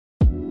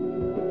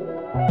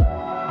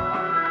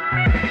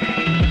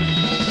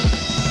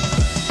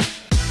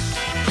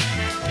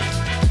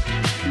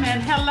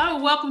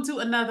welcome to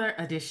another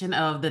edition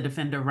of the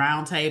Defender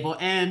Roundtable.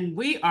 And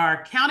we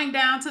are counting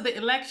down to the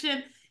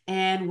election,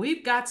 and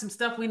we've got some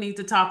stuff we need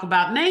to talk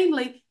about,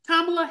 namely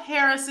Kamala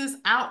Harris's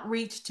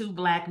outreach to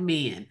Black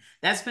men.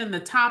 That's been the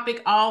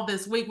topic all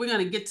this week. We're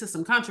going to get to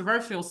some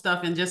controversial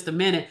stuff in just a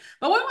minute,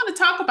 but we want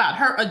to talk about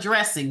her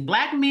addressing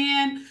Black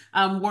men.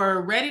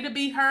 Were ready to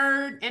be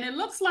heard, and it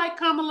looks like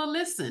Kamala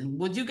listened.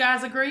 Would you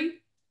guys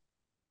agree?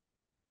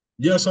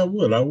 Yes, I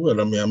would. I would.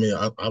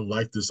 I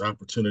like this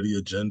opportunity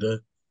agenda.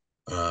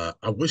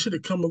 I wish it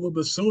had come a little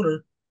bit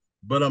sooner,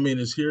 but I mean,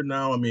 it's here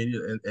now. I mean,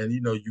 and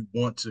you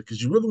want to,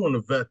 because you really want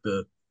to vet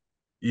the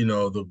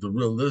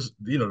realist,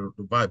 the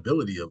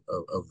viability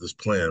of this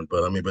plan.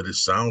 But I mean, but it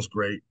sounds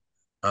great.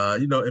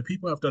 And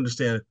people have to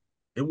understand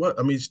it. What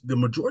I mean, the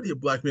majority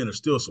of Black men are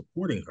still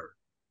supporting her,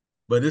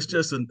 but it's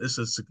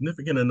a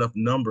significant enough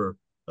number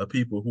of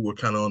people who are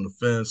kind of on the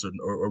fence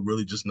or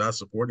really just not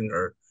supporting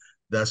her.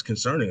 That's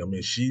concerning. I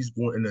mean, she's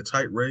going in a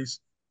tight race.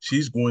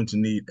 She's going to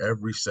need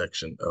every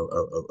section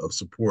of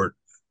support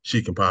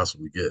she can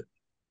possibly get.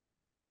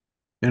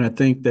 And I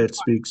think that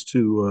speaks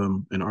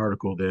to an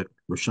article that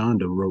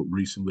Rashonda wrote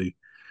recently,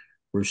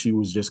 where she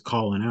was just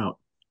calling out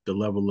the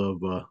level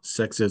of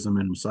sexism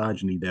and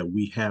misogyny that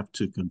we have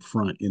to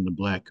confront in the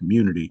Black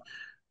community.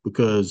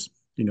 Because,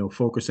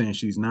 folk are saying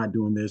she's not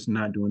doing this,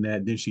 not doing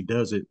that, then she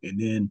does it. And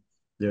then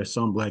there are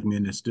some Black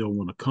men that still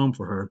want to come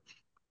for her.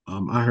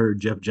 I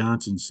heard Jeff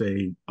Johnson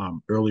say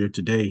earlier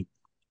today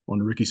on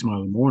the Ricky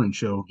Smiley Morning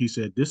Show, he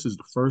said this is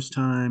the first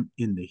time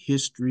in the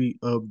history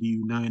of the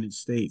United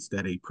States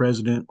that a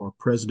president or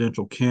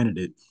presidential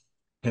candidate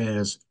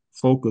has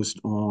focused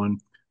on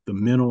the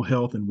mental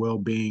health and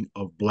well-being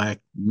of Black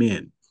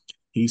men.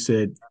 He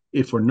said,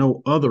 if for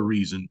no other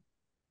reason,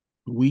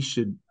 we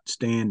should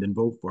stand and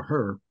vote for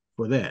her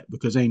for that,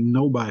 because ain't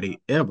nobody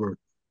ever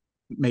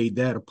made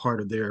that a part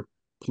of their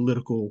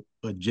political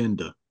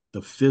agenda.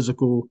 The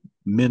physical,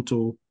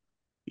 mental,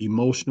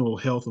 emotional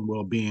health and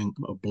well-being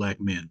of Black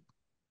men.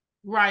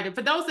 Right. And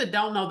for those that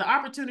don't know, the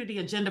Opportunity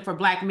Agenda for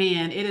Black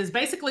Men, it is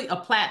basically a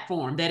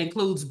platform that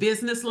includes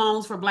business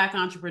loans for Black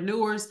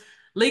entrepreneurs,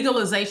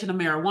 legalization of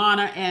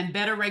marijuana, and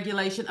better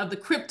regulation of the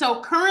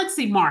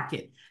cryptocurrency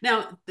market.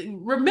 Now,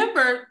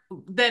 remember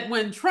that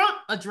when Trump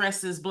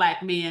addresses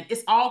Black men,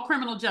 it's all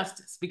criminal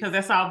justice because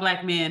that's all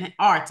Black men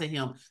are to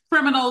him.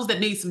 Criminals that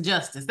need some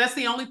justice. That's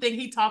the only thing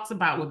he talks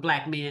about with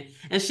Black men.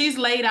 And she's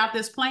laid out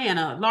this plan.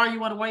 Laura, you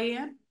want to weigh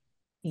in?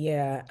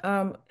 Yeah.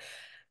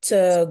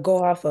 To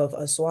go off of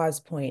Aswad's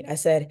point, I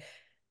said,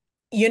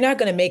 you're not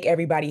going to make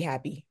everybody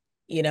happy.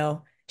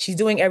 She's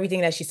doing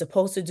everything that she's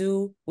supposed to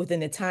do within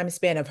the time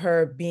span of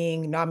her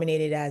being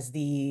nominated as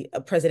the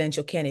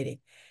presidential candidate.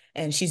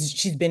 And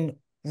she's been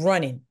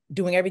running,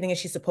 doing everything that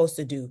she's supposed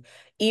to do.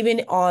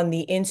 Even on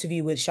the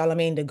interview with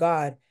Charlemagne the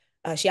God,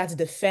 she had to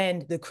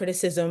defend the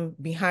criticism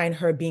behind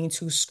her being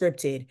too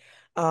scripted.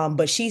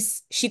 But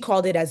she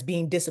called it as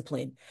being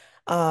disciplined.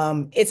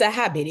 It's a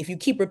habit. If you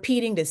keep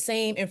repeating the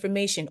same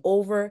information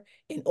over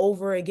and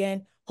over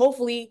again,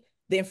 hopefully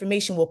the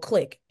information will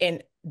click.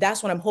 And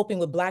that's what I'm hoping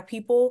with Black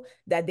people,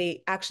 that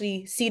they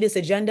actually see this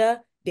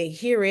agenda, they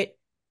hear it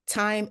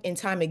time and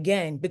time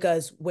again,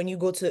 because when you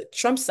go to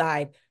Trump's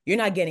side, you're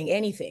not getting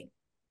anything,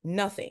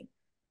 nothing.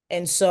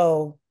 And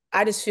so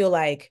I just feel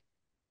like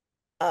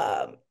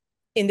um,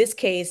 in this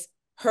case,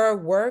 her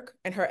work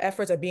and her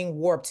efforts are being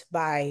warped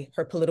by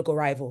her political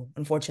rival,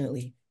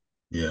 unfortunately.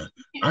 Yeah,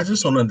 I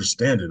just don't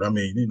understand it. I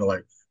mean,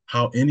 like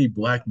how any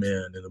Black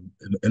man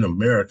in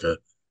America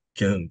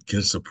can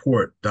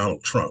support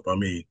Donald Trump. I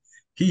mean,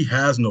 he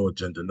has no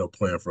agenda, no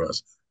plan for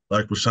us.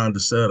 Like Rashonda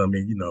said, I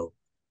mean,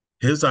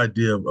 his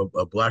idea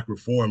of Black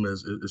reform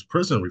is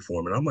prison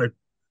reform, and I'm like,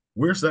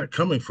 where's that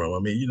coming from? I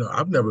mean,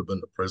 I've never been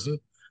to prison,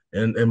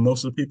 and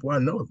most of the people I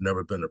know have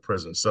never been to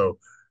prison, so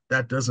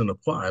that doesn't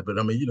apply. But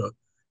I mean,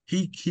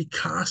 he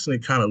constantly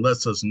kind of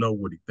lets us know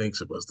what he thinks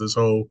of us. This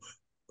whole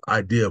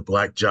idea of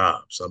Black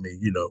jobs. I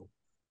mean,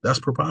 that's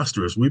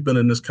preposterous. We've been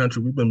in this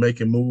country, we've been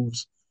making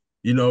moves,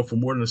 for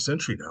more than a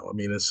century now. I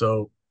mean, and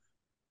so,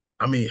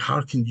 I mean,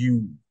 how can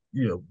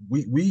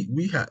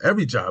we have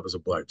every job is a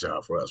Black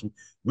job for us.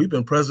 We've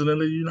been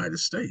president of the United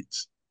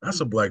States. That's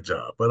a Black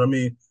job. But I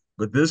mean,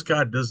 but this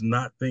guy does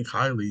not think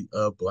highly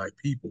of Black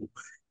people.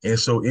 And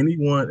so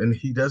and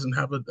he doesn't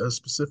have a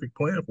specific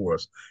plan for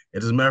us.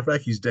 And as a matter of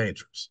fact, he's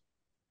dangerous.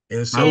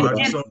 And I so would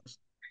I just don't.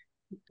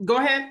 Go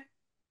ahead.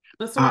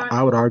 That's I, right.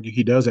 I would argue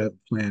he does have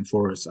a plan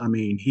for us. I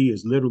mean, he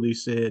has literally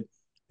said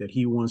that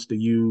he wants to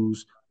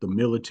use the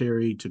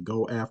military to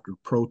go after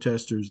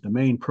protesters. The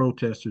main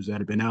protesters that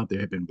have been out there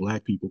have been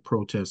Black people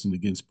protesting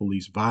against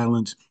police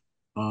violence.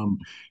 Um,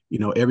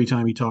 every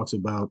time he talks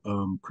about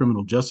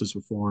criminal justice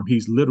reform,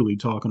 he's literally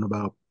talking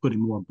about putting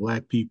more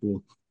Black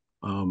people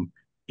um,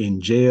 in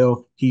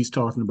jail. He's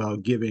talking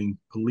about giving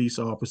police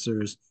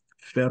officers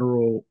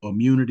federal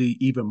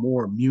immunity, even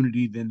more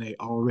immunity than they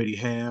already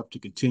have, to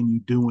continue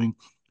doing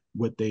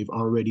what they've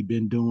already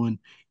been doing.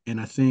 And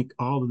I think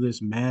all of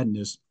this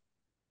madness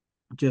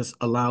just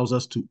allows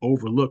us to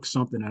overlook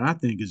something that I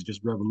think is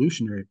just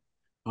revolutionary.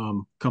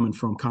 coming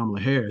from Kamala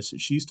Harris.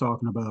 She's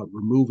talking about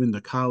removing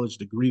the college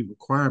degree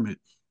requirement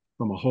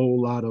from a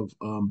whole lot of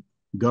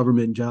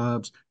government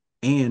jobs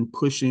and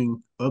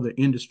pushing other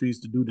industries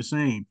to do the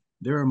same.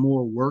 There are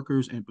more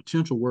workers and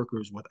potential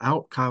workers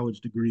without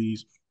college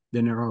degrees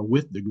than there are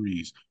with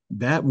degrees.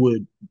 That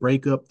would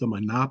break up the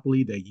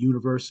monopoly that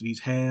universities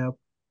have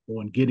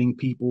on getting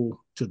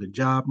people to the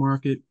job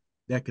market.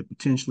 That could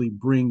potentially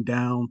bring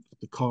down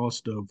the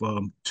cost of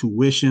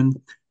tuition.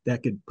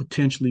 That could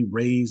potentially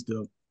raise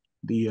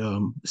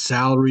the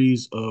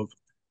salaries of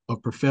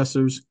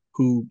professors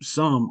who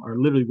some are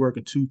literally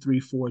working 2, 3,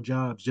 4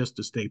 jobs just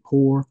to stay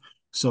poor.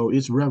 So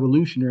it's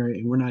revolutionary,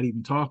 and we're not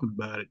even talking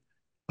about it.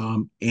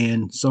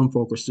 And some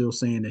folk are still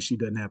saying that she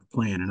doesn't have a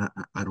plan, and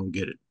I don't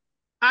get it.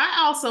 I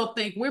also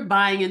think we're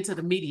buying into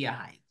the media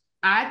hype.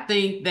 I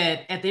think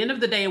that at the end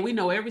of the day, we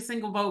know every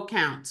single vote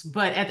counts,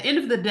 but at the end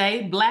of the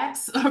day,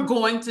 blacks are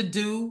going to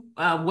do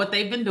what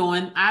they've been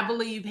doing. I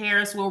believe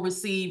Harris will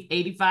receive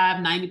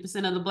 85,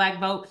 90% of the black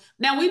vote.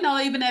 Now, we know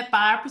even that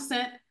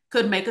 5%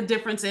 could make a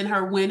difference in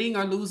her winning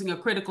or losing a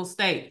critical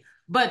state.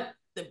 But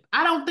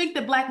I don't think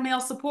that black male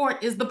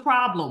support is the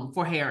problem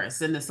for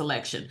Harris in this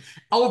election.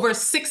 Over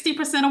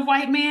 60% of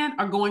white men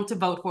are going to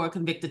vote for a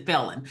convicted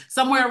felon.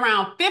 Somewhere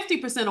around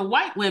 50% of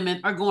white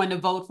women are going to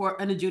vote for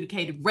an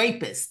adjudicated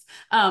rapist.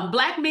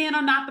 Black men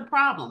are not the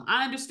problem.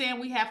 I understand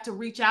we have to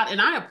reach out,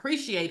 and I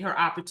appreciate her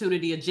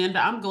opportunity agenda.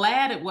 I'm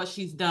glad at what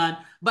she's done.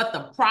 But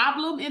the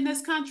problem in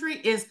this country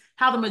is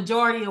how the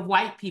majority of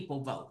white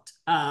people vote.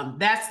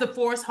 That's the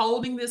force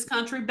holding this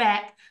country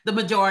back, the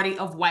majority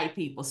of white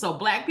people. So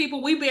black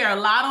people, we bear a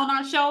lot on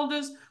our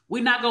shoulders.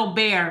 We're not going to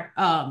bear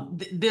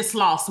this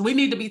loss. We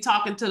need to be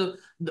talking to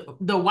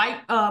the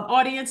white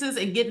audiences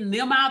and getting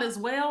them out as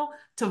well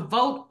to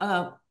vote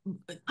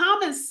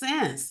common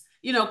sense.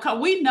 You know,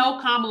 we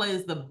know Kamala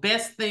is the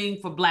best thing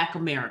for Black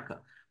America.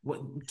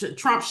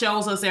 Trump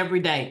shows us every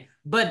day,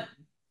 but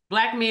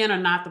black men are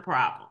not the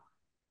problem.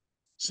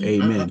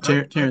 See, Amen.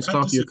 Terrence, I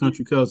talk to your disagree.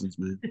 country cousins,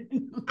 man.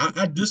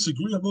 I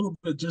disagree a little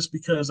bit just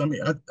because I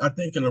mean I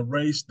think in a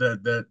race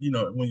that you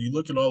know when you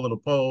look at all of the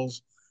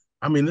polls,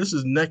 I mean this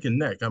is neck and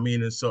neck. I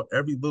mean, and so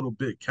every little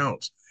bit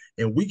counts,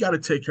 and we got to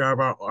take care of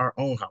our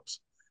own house,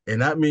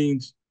 and that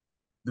means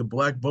the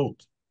black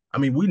vote. I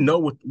mean, we know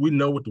what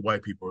the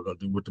white people are going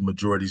to do, what the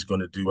majority is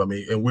going to do. I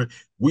mean, and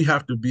we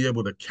have to be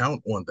able to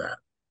count on that.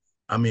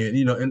 I mean,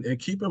 you know, and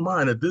keep in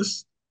mind that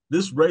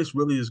this race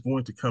really is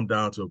going to come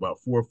down to about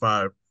 4 or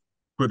 5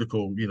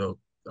 critical, you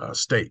know,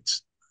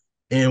 states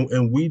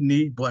and we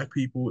need black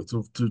people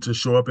to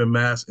show up in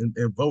mass and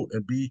vote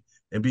and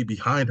be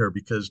behind her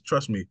because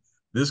trust me,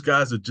 this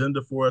guy's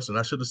agenda for us, and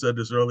I should have said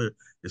this earlier,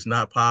 it's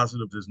not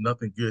positive. There's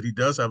nothing good. He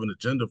does have an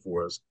agenda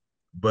for us,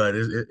 but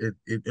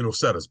it'll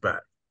set us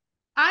back.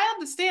 I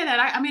understand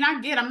that. I mean,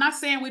 I'm not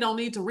saying we don't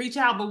need to reach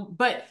out,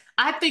 but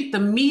I think the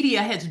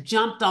media has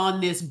jumped on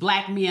this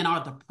black men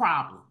are the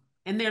problem,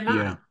 and they're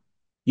Yeah. not.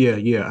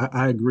 Yeah.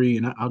 I agree.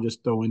 And I'll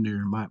just throw in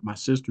there my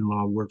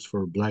sister-in-law works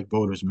for Black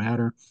Voters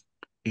Matter.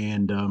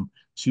 And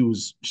she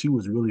was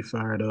really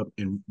fired up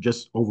and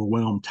just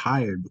overwhelmed,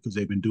 tired because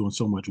they've been doing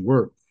so much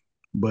work.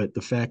 But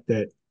the fact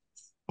that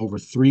over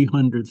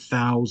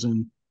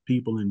 300,000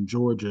 people in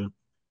Georgia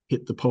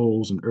hit the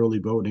polls and early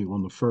voting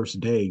on the first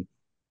day,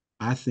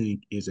 I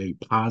think is a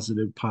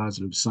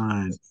positive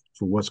sign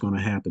for what's going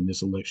to happen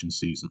this election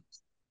season.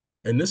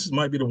 And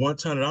might be the one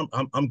time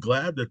that I'm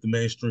glad that the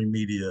mainstream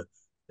media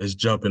is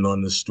jumping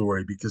on this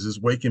story because it's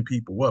waking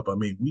people up. I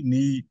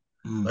mean,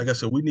 Mm. like I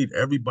said, we need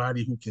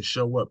everybody who can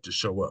show up to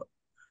show up.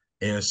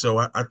 And so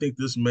I think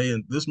this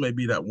may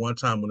be that one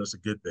time when it's a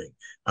good thing.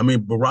 I mean,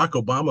 Barack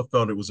Obama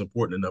felt it was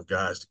important enough,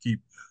 guys,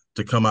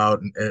 to come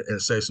out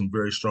and say some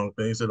very strong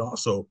things that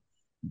also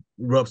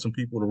rubbed some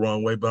people the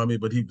wrong way. But I mean,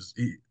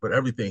 but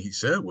everything he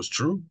said was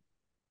true.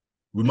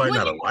 We might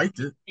Well, not have liked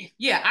it.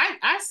 yeah,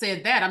 I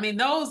said that. I mean,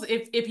 those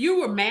if you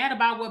were mad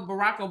about what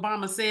Barack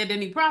Obama said,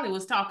 then he probably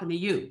was talking to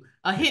you.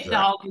 A hit Exactly.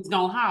 dog is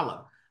gonna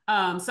holler.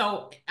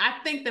 So I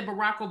think that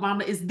Barack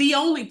Obama is the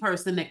only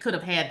person that could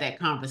have had that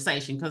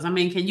conversation. Because I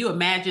mean, can you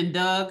imagine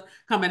Doug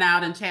coming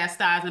out and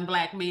chastising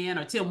black men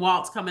or Tim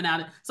Walz coming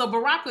out? So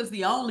Barack was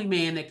the only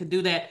man that could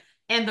do that.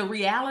 And the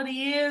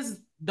reality is,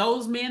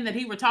 those men that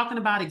he were talking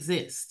about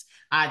exist.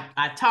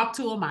 I talked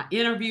to them, I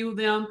interviewed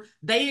them.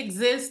 They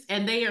exist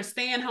and they are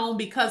staying home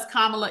because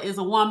Kamala is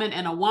a woman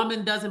and a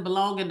woman doesn't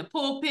belong in the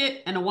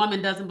pulpit and a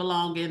woman doesn't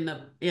belong in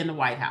the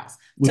White House.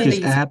 To Which is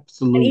these And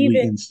absolutely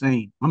even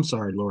insane. I'm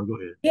sorry, Laura, go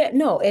ahead. Yeah,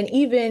 no, and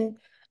even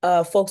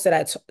folks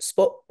that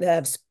spoke that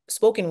have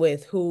spoken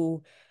with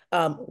who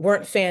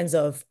weren't fans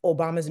of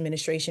Obama's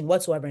administration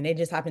whatsoever, and they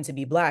just happen to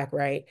be black,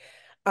 right?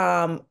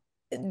 Um,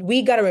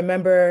 we got to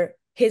remember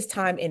his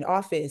time in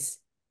office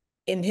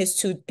in his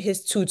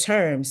two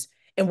terms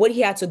and what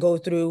he had to go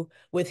through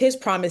with his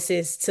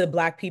promises to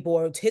black people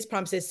or his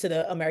promises to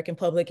the American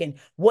public and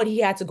what he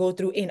had to go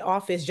through in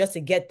office just to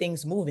get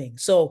things moving.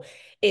 So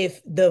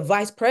if the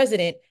vice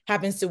president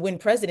happens to win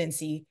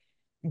presidency,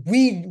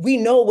 we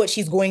know what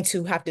she's going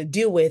to have to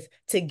deal with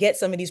to get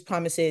some of these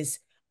promises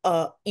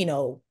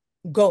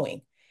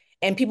going.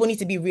 And people need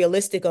to be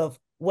realistic of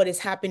what is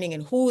happening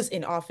and who's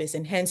in office,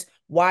 and hence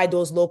why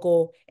those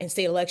local and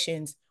state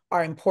elections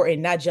are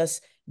important, not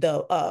just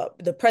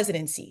the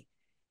presidency.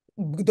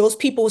 Those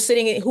people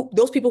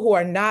those people who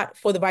are not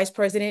for the vice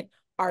president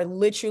are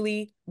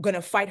literally going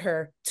to fight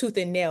her tooth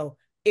and nail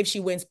if she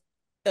wins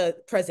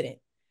president.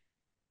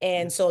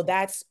 And so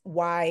that's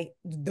why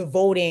the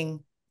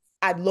voting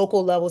at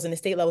local levels and the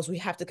state levels, we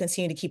have to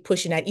continue to keep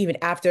pushing that even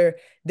after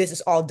this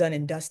is all done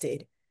and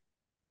dusted.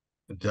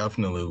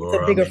 Definitely, It's a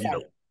Laura. I bigger mean,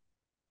 fight.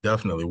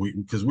 definitely,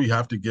 because we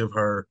have to give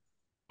her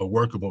a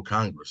workable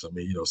Congress. I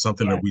mean,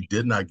 something Yeah. that we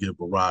did not give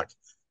Barack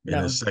in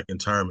his No. second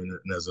term,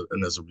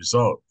 and as a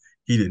result,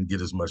 he didn't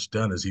get as much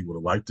done as he would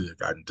have liked to have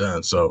gotten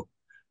done. So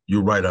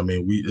you're right. I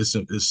mean,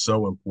 it's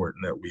so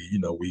important that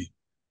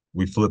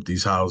we flip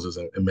these houses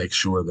and make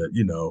sure that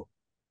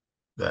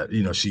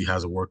she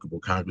has a workable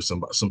Congress,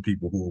 some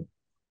people who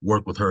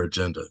work with her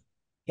agenda.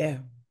 Yeah.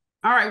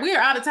 All right, we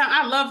are out of time.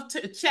 I love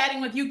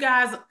chatting with you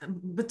guys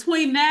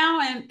between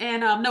now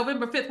and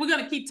November 5th. We're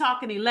going to keep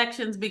talking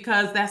elections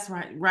because that's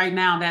right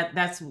now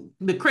that's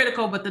the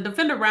critical, but the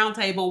Defender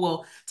Roundtable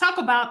will talk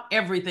about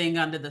everything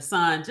under the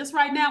sun. Just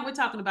right now, we're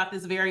talking about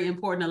this very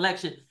important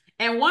election.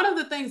 And one of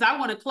the things I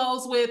want to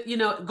close with,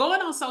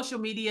 going on social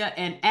media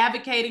and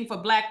advocating for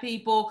Black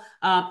people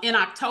in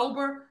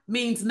October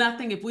means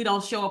nothing if we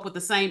don't show up with the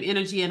same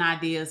energy and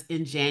ideas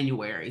in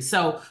January.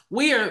 So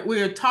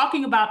we're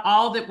talking about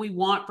all that we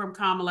want from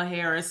Kamala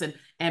Harris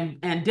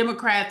and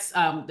Democrats,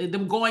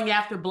 them going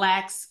after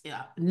Blacks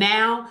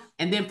now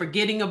and then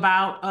forgetting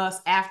about us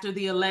after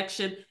the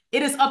election.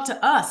 It is up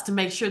to us to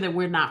make sure that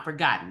we're not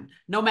forgotten,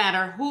 no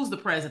matter who's the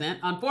president.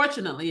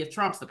 Unfortunately, if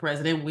Trump's the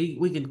president,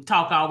 we can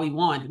talk all we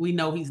want. We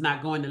know he's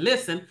not going to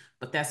listen,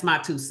 but that's my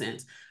 2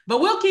 cents. But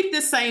we'll keep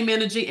this same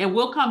energy and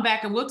we'll come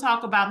back and we'll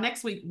talk about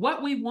next week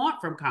what we want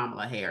from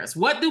Kamala Harris.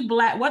 What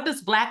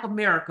does Black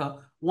America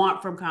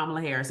want from Kamala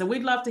Harris? And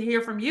we'd love to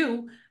hear from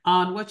you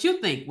on what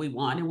you think we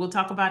want. And we'll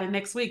talk about it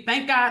next week.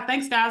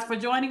 Thanks guys for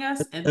joining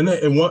us. And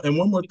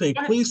one more thing,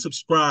 please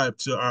subscribe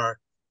to our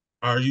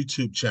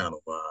YouTube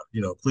channel.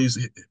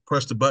 Please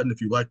press the button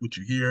if you like what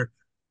you hear,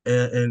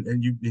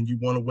 and you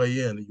want to weigh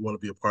in and you want to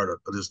be a part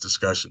of this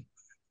discussion.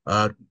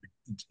 Like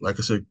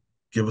I said,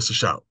 give us a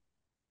shout.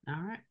 All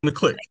right. And a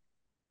click.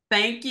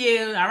 Thank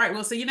you. All right.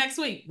 We'll see you next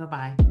week.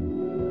 Bye-bye.